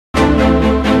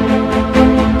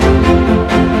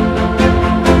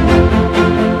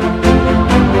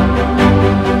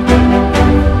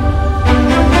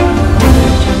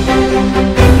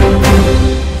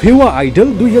Phewa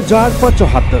idol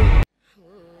 2075।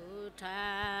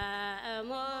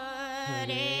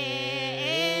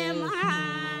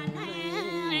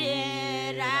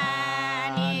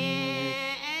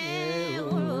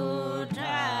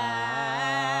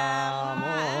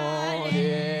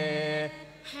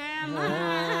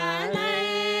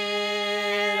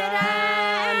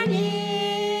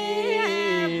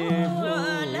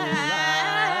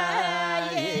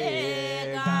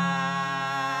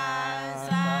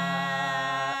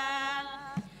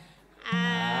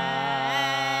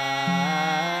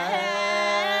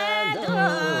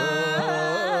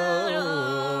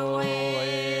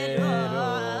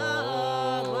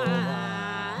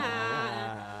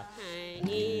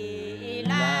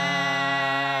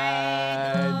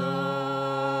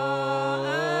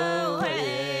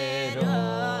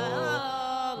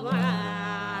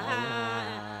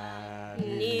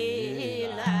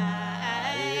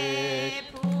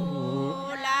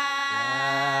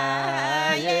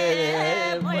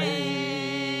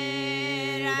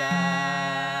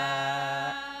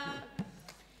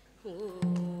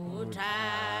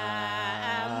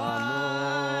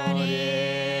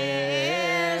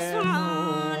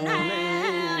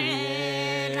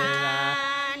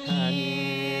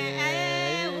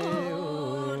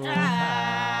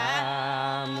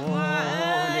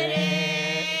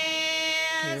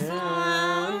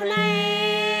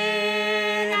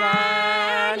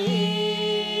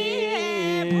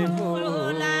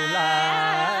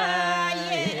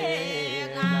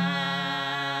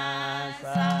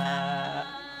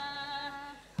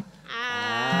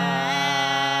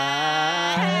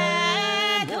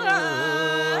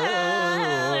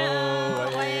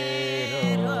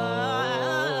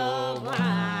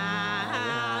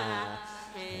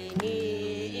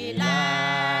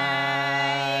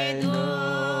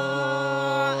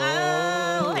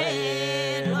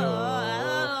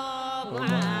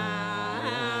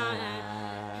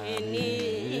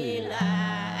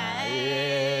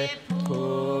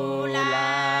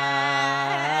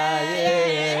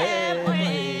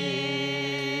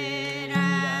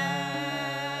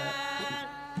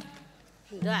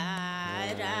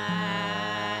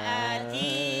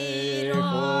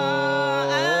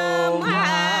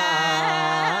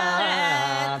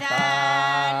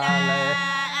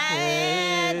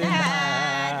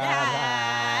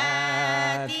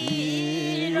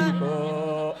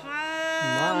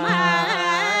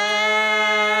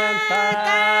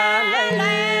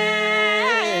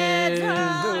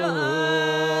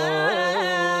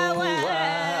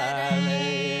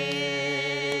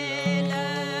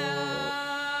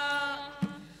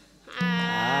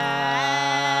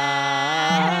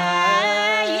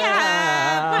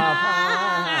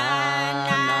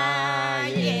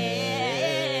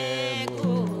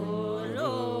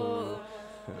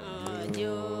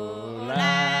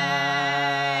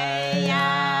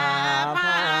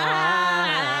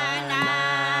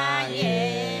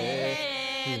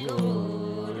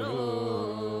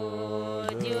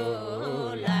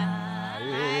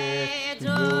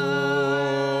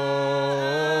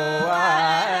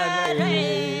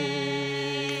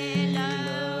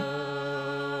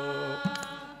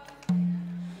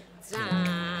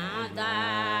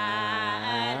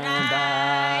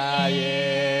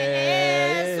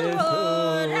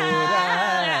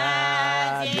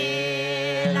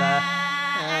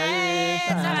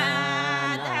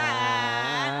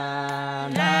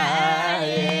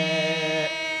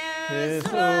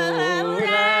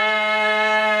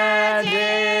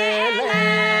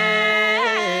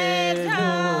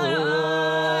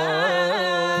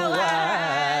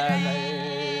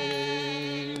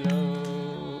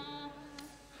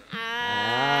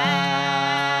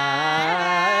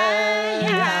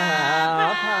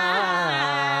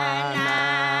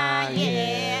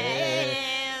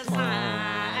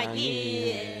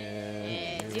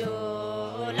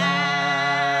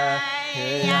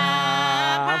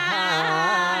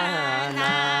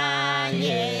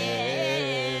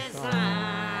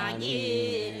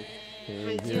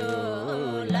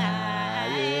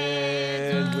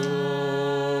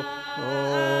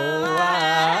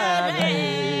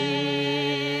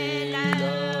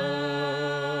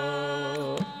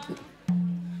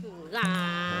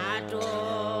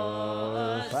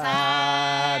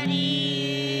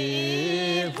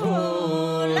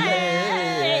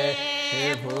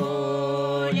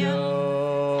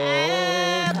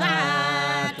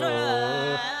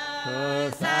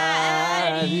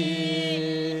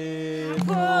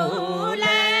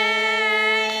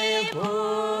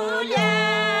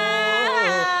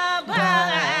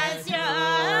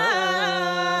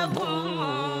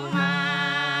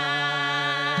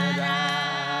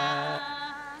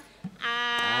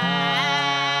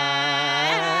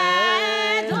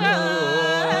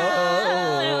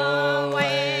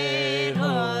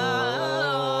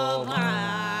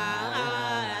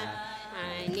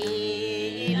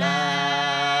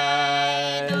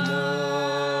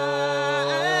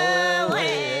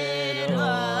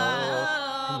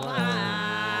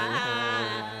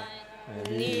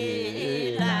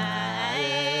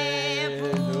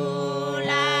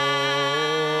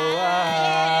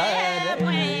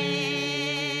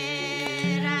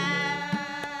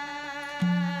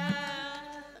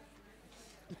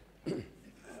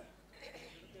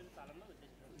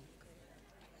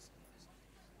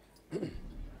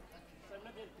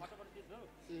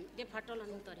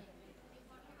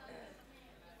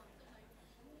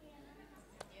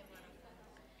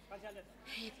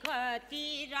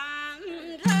 कति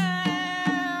राम्रो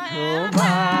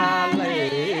बालै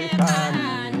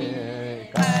काने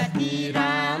कति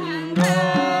राम्रो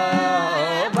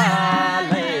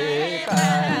बालै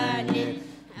काने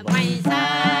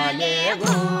भैँसाले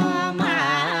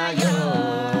घुमायो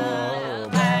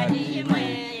बारीमै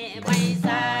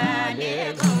भैँसाले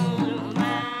घुमायो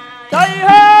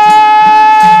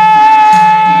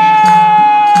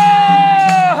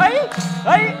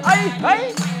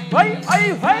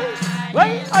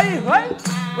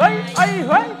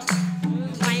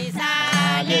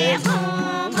भैँसाले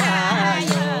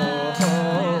घुमायो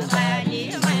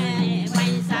बारीमै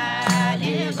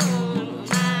भैँसाले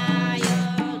घुमायो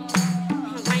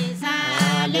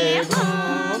भैँसाले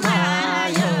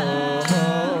घुमायो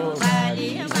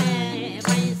बारीमै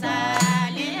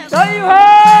भैँसाले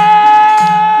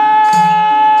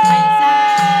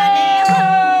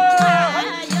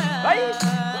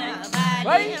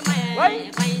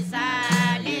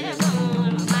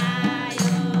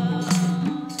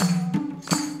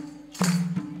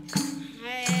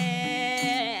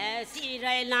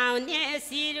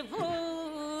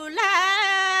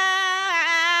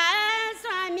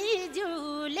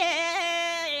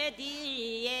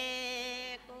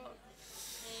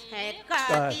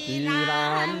कति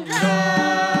राम्रो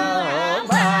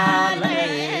बालै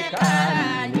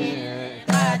काने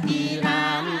कति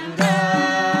राम्रो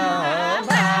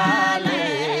बालै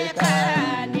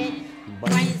काने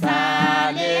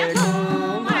भैँसाले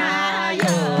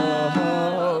घुमायो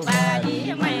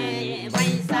बारीमै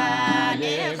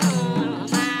भैँसाले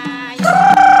घुमायो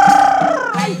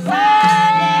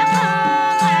भैँसाले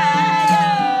घुमायो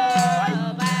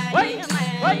बारीमै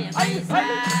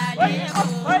भैँसाले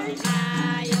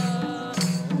घुमायो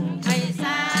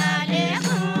भैँसाले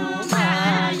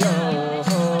घुमायो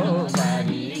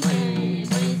बारीमै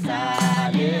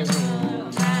भैँसाले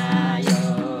घुमायो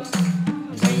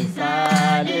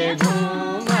भैँसाले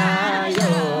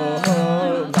घुमायो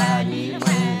बारीमै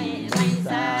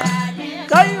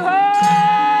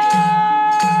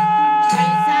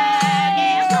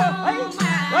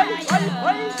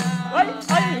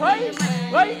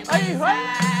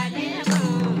भैँसाले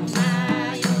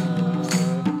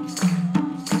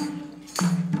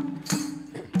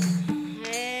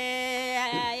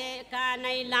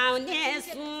कानै लाउने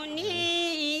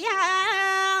सुनिया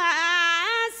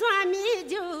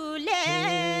स्वामीज्यूले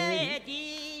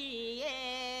दिएको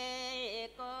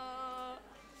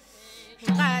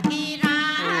कति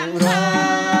राम्रो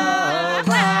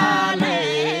बालै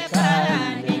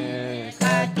काने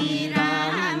कति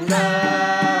राम्रो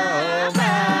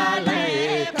बालै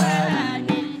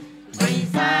काने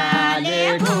भैँसाले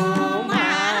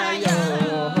घुमायो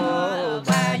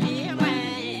बारीमै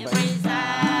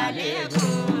भैँसाले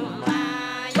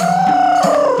घुमायो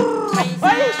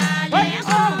भैँसाले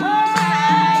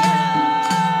घुमायो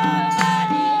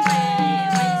बारीमै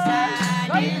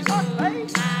भैँसाले घुमायो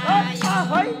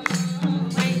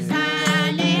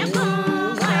भैँसाले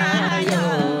घुमायो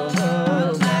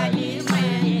बारीमै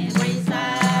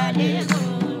भैँसाले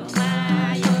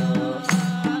घुमायो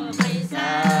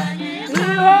भैँसाले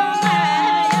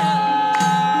घुमायो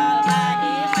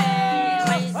बारीमै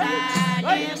भैँसाले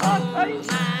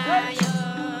घुमायो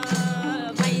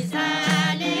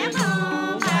भैँसाले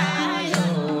घुमायो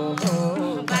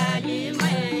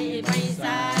बारीमै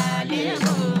भैँसाले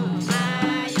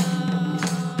घुमायो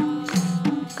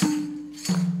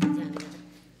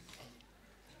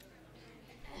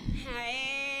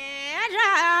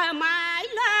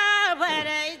रमाइलो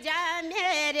भरै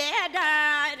जामेरे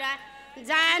डाँडा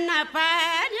जान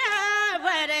पर्यो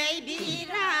भरै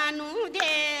बिरानु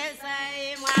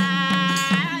देशैमा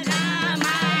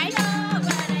रमाइलो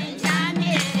भरै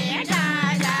जामेरे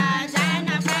डाँडा जान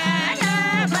पर्यो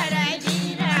भरै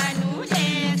बिरानु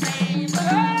देशैमा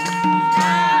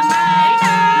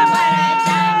रमाइलो भरै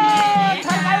जामेरे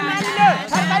डाँडा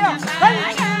जान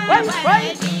पर्यो भरै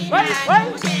बिरानु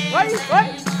देशैमा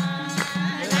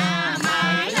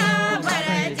रमाइलो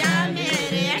भरै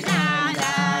जामेरे डाँडा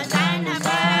जान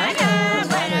पर्यो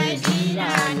भरै बिरानु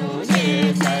देशैमा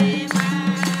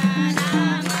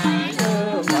रमाइलो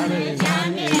भरै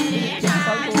जामेरे डाँडा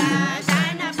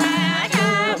जान पर्यो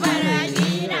भरै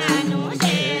बिरानु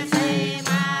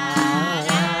देशैमा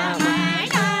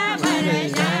रमाइलो भरै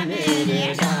जामेरे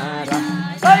डाँडा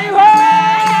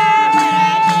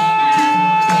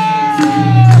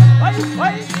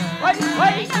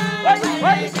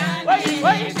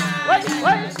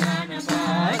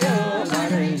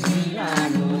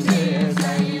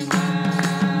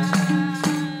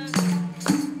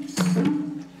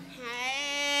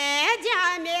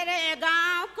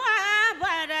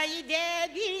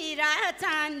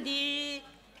चाँदी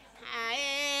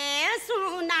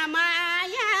सुना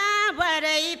माया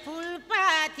बरै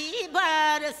फुलपाती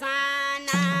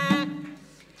बरसाना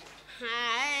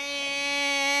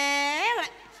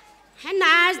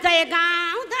नाच्दै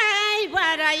गाउँदै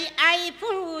बरै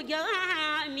आइपुग्यो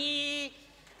हामी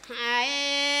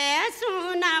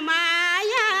सुना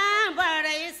माया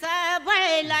बरै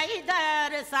सबैलाई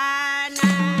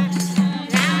दर्शना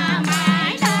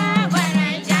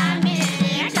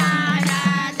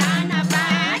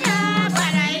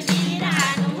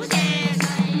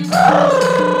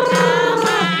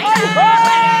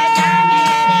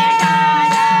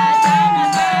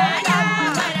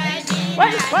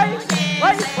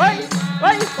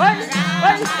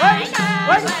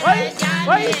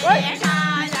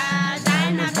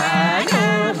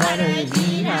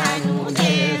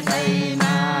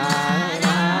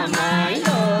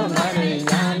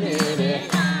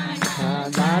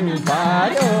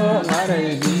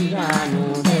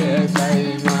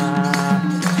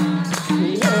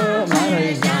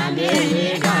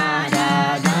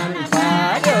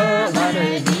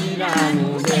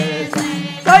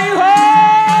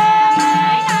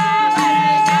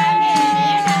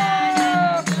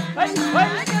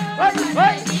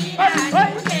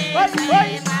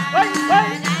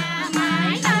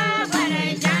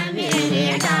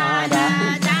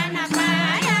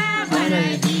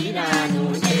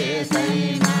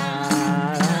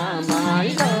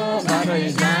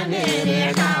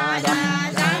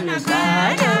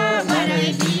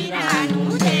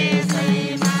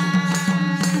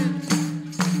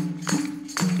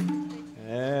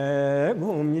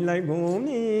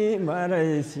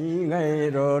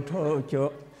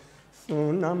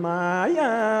सुना माया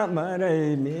मरै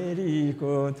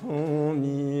मेरीको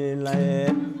थुमीलाई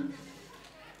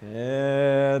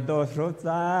दोस्रो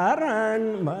चरण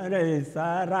मरै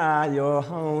सरायो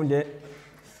हौले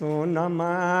सुना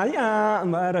माया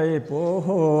मरै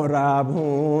पोहोरा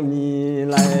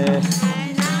भूमिलाई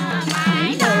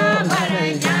मरै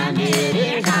जानेरे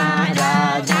डाँडा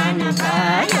जानु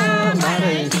पायो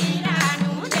मरै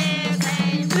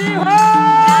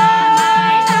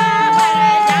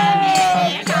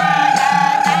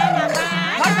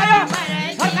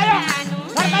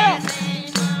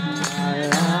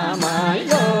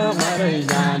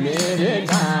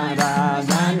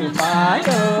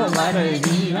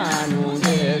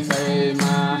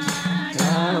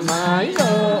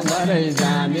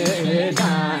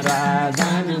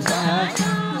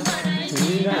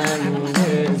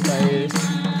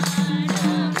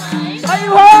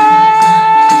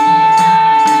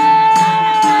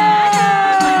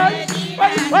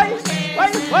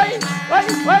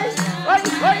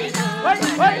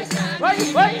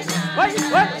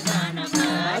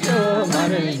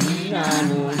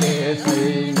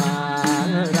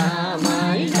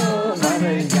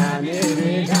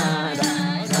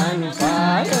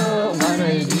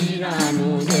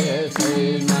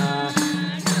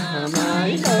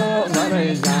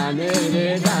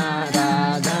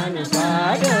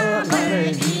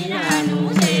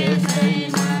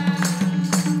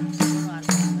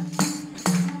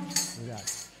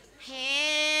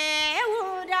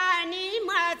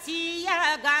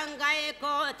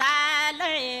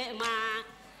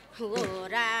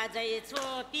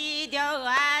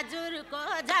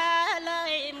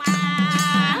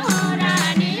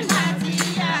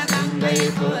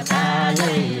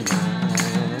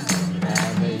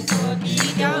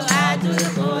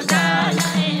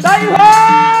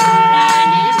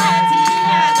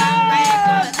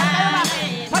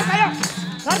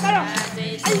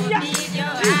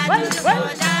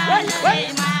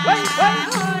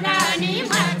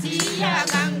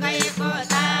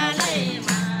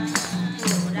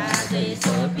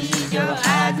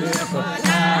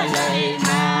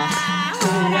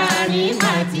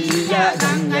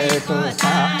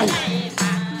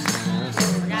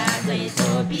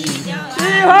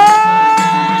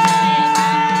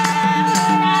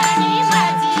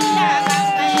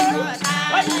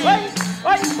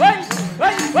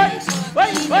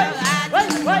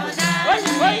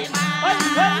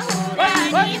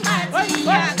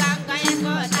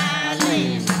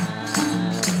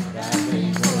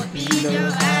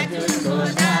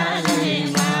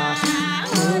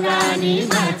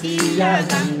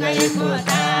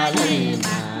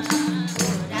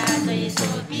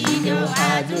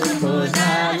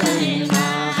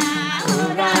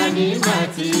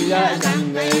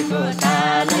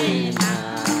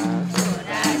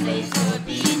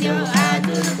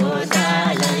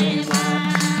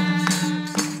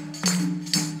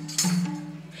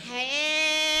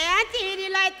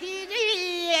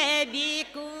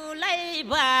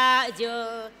Bye. जो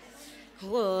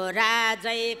हो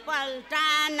राजै पल्टा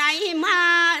नैमा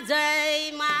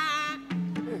जयमा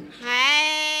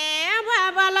है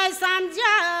बाबालाई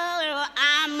सम्झ्यो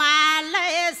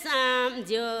आमालाई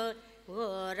सम्झ्यो हो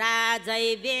राजै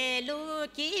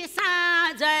बेलुकी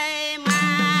साँझैमा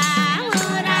हो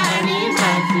रानी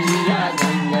माथिया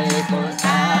गङ्गैको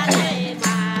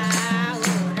तालैमा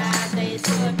हो राजै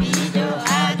छोपियो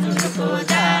आजुको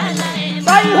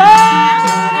जालैमा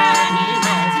रानी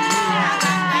माथिया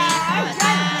गङ्गैको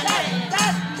तालैमा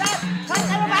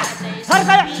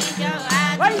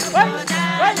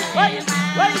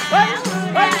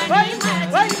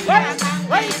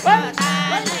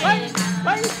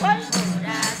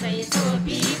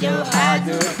छोपियो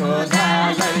आजुको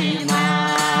जालैमा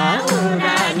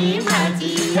रानी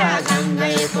माथिया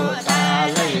गङ्गैको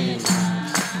तालैमा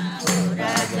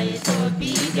राजै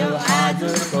छोपियो आजुको जालैमा रानी माथिया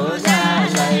गङ्गैको तालैमा राजै छोपियो आजुको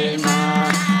जालैमा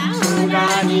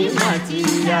रानी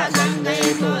माथिया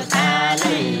गङ्गैको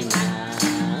तालैमा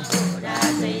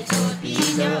राजै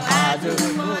छोपियो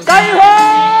आजुको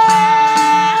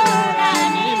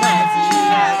रानी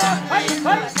माथिया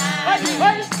गङ्गैको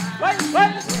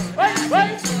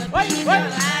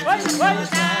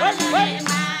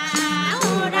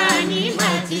रानी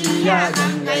माथिया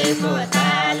गङ्गैको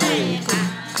तालैमा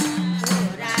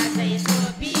राजै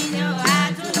छोपियो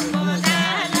आजुको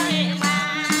जालैमा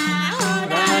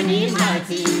रानी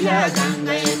माथिया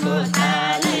गङ्गैको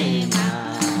तालैमा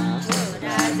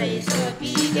राजै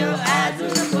छोपियो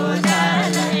आजुको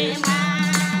जालैमा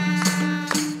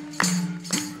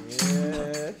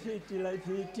फिटीलाई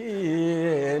फिटी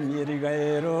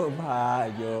मिर्गैरो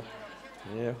भाग्यो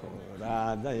हो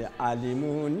राजै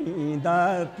आलिमुनि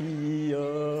दपियो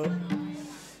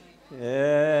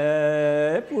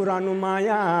पुरानो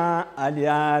माया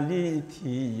अलिअलि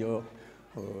थियो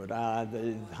हो राजै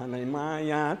झनै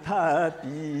माया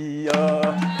थपियो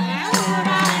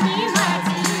रानी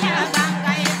माथिया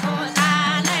गङ्गैको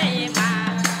तालैमा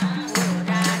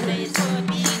राजै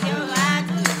छोपियो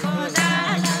आजुको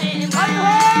जालैमा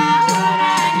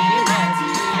रानी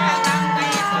माथिया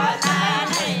गङ्गैको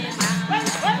तालैमा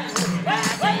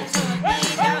राजै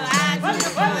छोपियो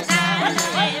आजुको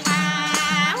जालैमा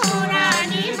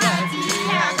रानी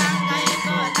माथिया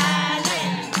गङ्गैको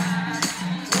तालैमा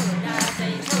राजै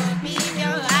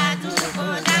छोपियो आजुको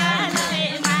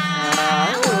जालैमा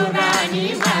रानी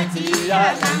माथिया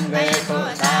गङ्गैको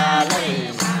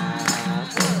तालैमा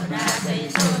राजै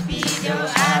छोपियो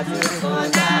आजुको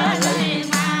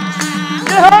जालैमा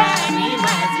रानी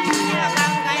माथिया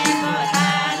गङ्गैको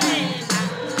तालैमा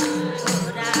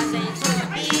राजै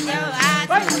छोपियो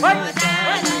आजुको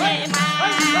जालैमा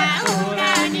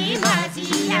रानी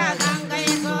माथिया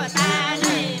गङ्गैको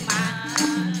तालैमा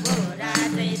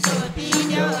राजै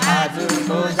छोपियो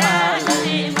आजुको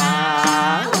जालैमा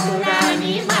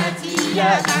रानी माथिया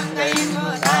गङ्गैको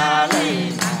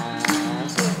तालैमा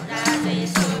राजै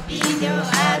छोपियो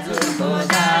आजुको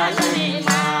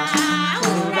जालैमा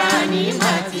रानी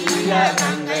माथिया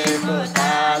गङ्गैको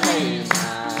तालैमा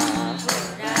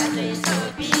राजै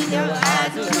छोपियो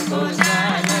आजुको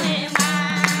जालैमा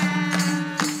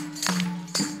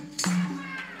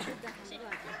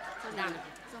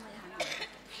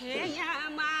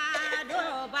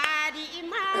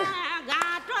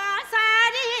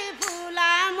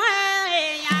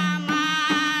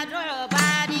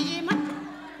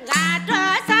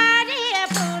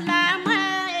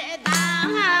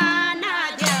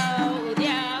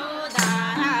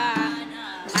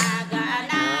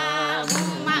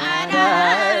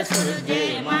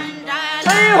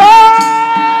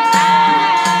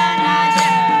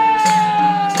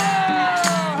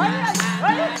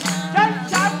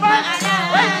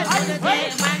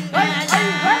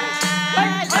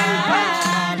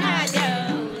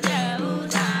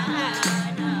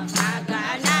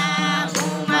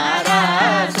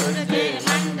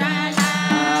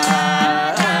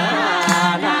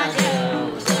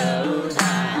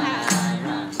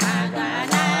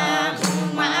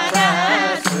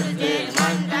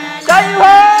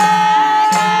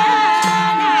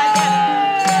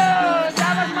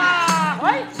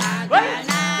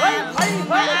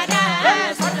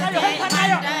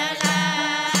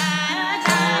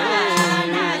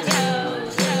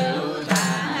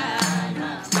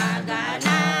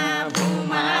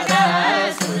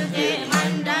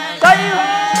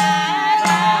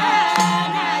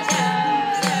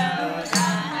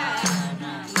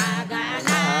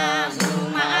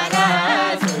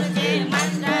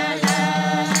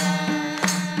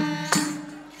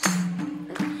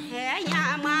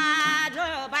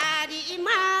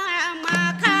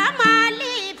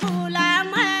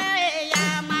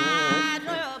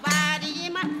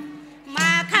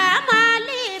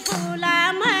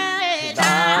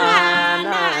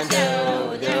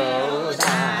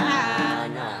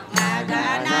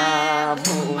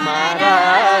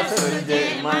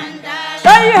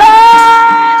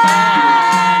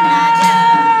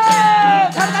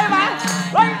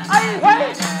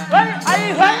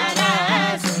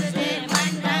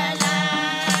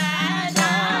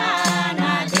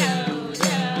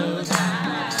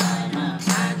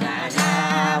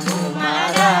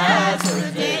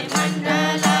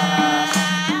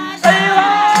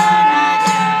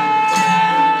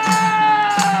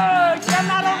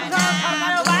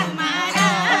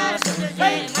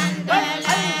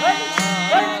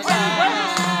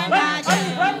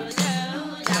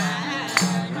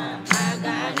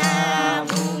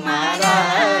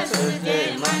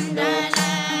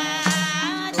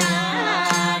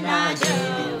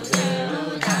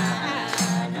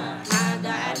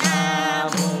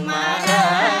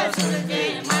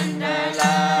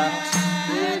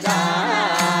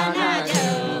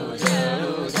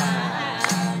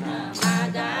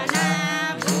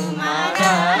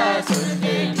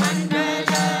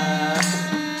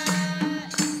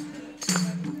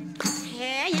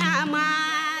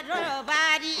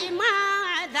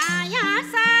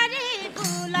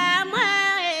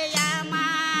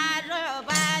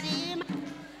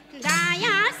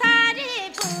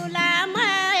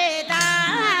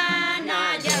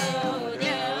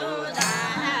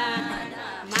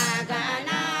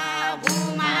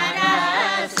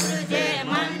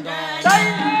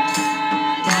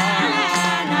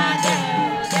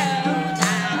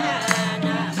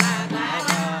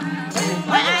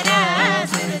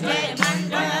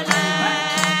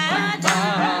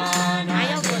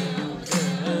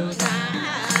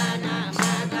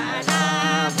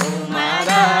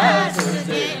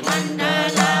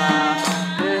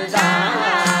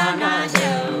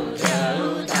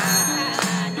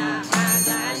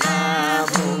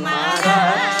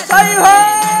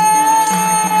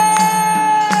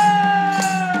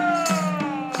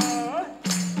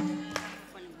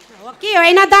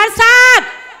छैन दर्शक।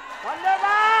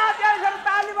 धन्यवाद। यसरी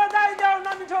ताली बजाइदेऊ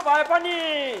नमिठो भए पनि।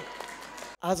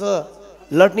 आज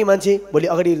लड्ने मान्छे भोलि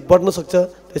अगाडि बढ्न सक्छ।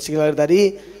 त्यसैले गर्दाखेरि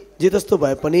जे जस्तो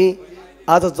भए पनि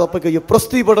आज तपाईँको यो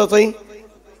प्रस्तुतिबाट चाहिँ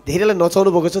धेरैलाई नचाउनु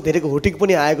भएको छ, धेरैको हुटिङ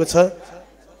पनि आएको छ।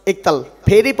 एकताल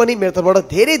फेरि पनि मेरो तर्फबाट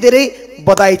धेरै धेरै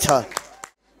बधाई छ।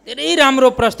 धेरै राम्रो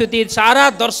प्रस्तुति,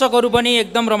 सारा दर्शकहरू पनि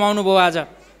एकदम रमाउनु भयो आज।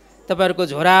 तपाईँहरूको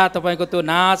झोरा, तपाईँको त्यो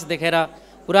नाच देखेर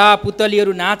पुरा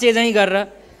पुतलीहरू नाचे झैँ गरेर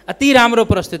अति राम्रो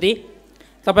प्रस्तुति।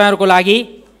 तपाईँहरूको लागि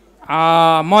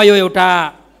म यो एउटा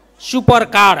सुपर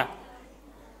कार्ड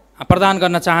प्रदान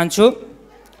गर्न चाहन्छु।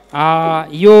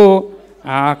 यो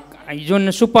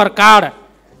जुन सुपर कार्ड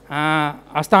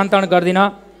हस्तान्तरण गर्दिन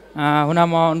हुन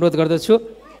म अनुरोध गर्दछु।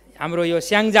 हाम्रो यो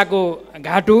स्याङ्जाको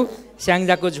घाटु,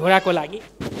 स्याङ्जाको झोराको लागि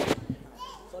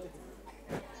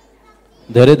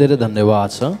धेरै धेरै धन्यवाद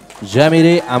छ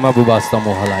ज्यामिरे आमा बुबा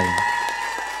समूहलाई।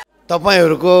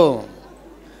 तपाईहरूको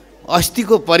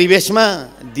अस्तिको परिवेशमा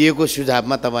दिएको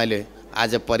सुझावमा तपाईँले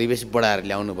आज परिवेश बढाएर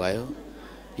ल्याउनु भयो।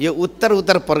 यो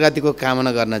उत्तर प्रगतिको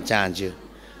कामना गर्न चाहन्छु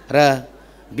र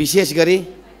विशेष गरी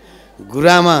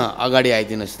गुरुआमा अगाडि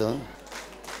आइदिनुहोस् त,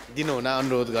 दिनुहुन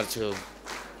अनुरोध गर्छु।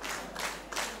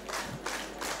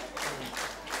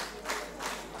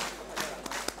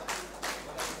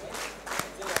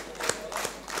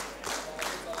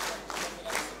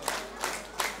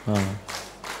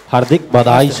 हार्दिक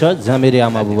बधाई छ ज्यामिरे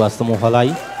आमा बुबा समूहलाई,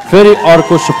 फेरि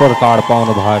अर्को सुपर कार्ड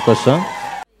पाउनु भएको छ।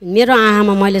 मेरो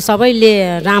आँखामा मैले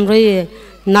सबैले राम्रै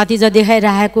नतिजा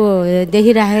देखिरहेको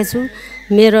छु।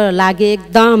 मेरो लागि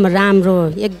एकदम राम्रो,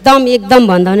 एकदम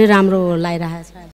भन्दा पनि राम्रो लागिरहेको छ।